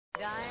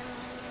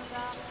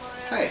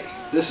Hey,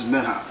 this is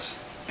Minhaj,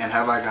 and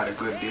have I got a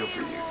good deal for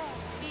you?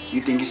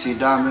 You think you see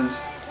diamonds?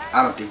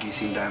 I don't think you've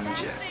seen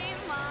diamonds yet.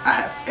 I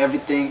have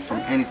everything from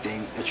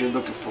anything that you're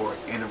looking for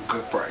in a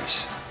good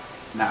price.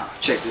 Now,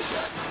 check this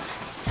out.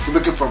 If you're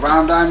looking for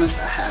round diamonds,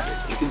 I have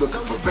it. If you're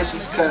looking for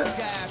princess cut,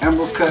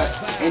 emerald cut,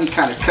 any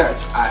kind of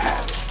cuts, I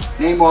have it.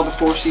 Name all the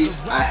 4 C's,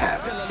 I have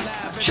it.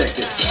 Now, check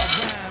this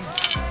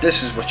out.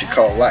 This is what you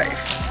call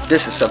life.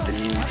 This is something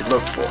you need to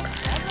look for.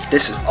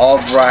 This is all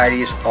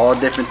varieties, all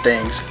different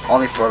things,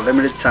 only for a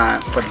limited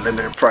time, for the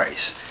limited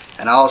price.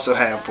 And I also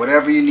have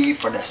whatever you need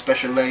for that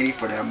special lady,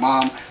 for that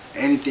mom,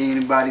 anything,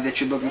 anybody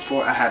that you're looking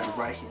for, I have it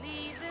right here.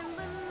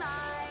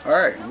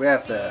 Alright, we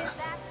have the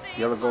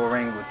yellow gold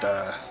ring with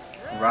the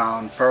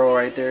round pearl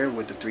right there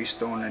with the 3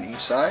 stones on each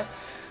side.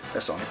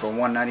 That's only for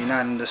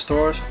 $1.99 in the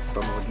stores,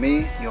 but with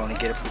me, you only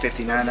get it for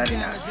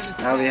 $59.99.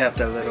 Now we have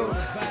that little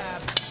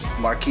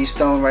marquee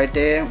stone right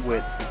there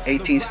with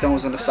 18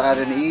 stones on the side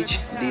of each.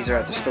 These are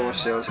at the store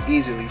sales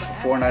easily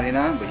for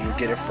 $4.99, but you'll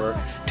get it for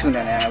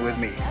 $2.99 with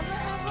me.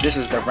 This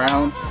is the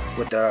round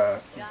with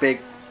the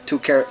big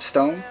 2-carat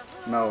stone.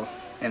 No,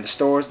 in the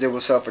stores they will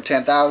sell for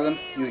 $10,000.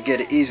 You can get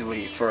it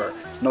easily for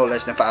no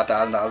less than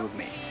 $5,000 with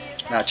me.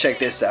 Now check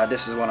this out.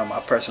 This is one of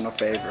my personal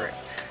favorite.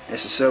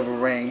 It's a silver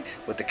ring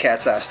with the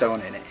cat's eye stone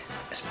in it.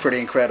 It's pretty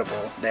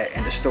incredible that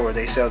in the store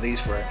they sell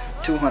these for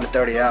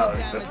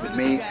 $230, but with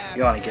me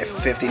you only get for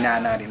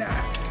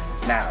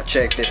 $59.99. Now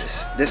check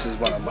this. This is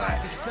one of my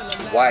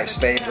wife's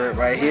favorite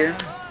right here.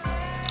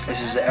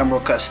 This is the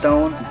emerald cut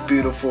stone.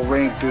 Beautiful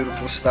ring,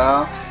 beautiful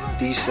style.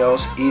 These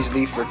sells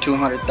easily for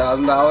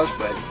 $200,000,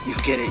 but you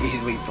get it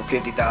easily for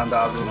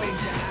 $50,000 with me.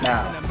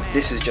 Now,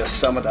 this is just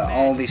some of the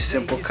only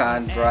simple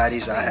kind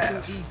varieties I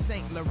have.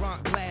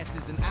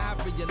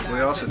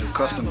 We also do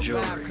custom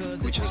jewelry,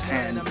 which is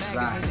hand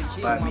designed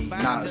by me,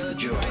 Nas the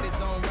jeweler.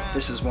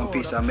 This is one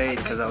piece I made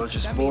because I was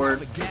just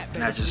bored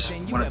and I just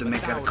wanted to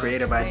make a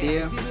creative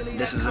idea.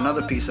 This is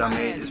another piece I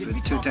made. It's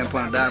with 2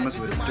 10-point diamonds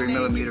with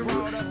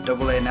 3mm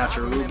AA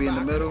natural ruby in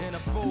the middle.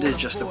 And this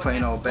is just a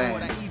plain old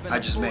band I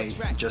just made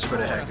just for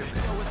the heck of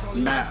it.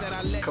 Now,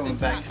 coming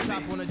back to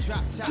me,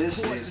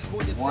 this is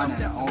one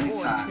and the only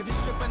time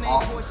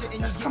offer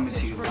that's coming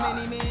to you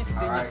live.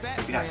 Alright,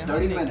 if you have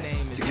 30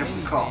 minutes to give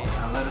us a call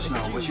and let us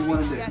know what you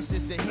want to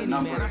do, the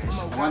number is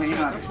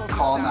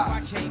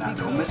 1-800-CALL-NAS. Now,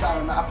 don't miss out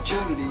on the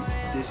opportunity.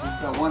 This is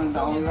the one and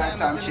the only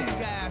lifetime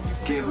chance.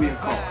 Give me a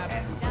call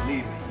and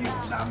believe me, you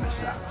will not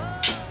miss out.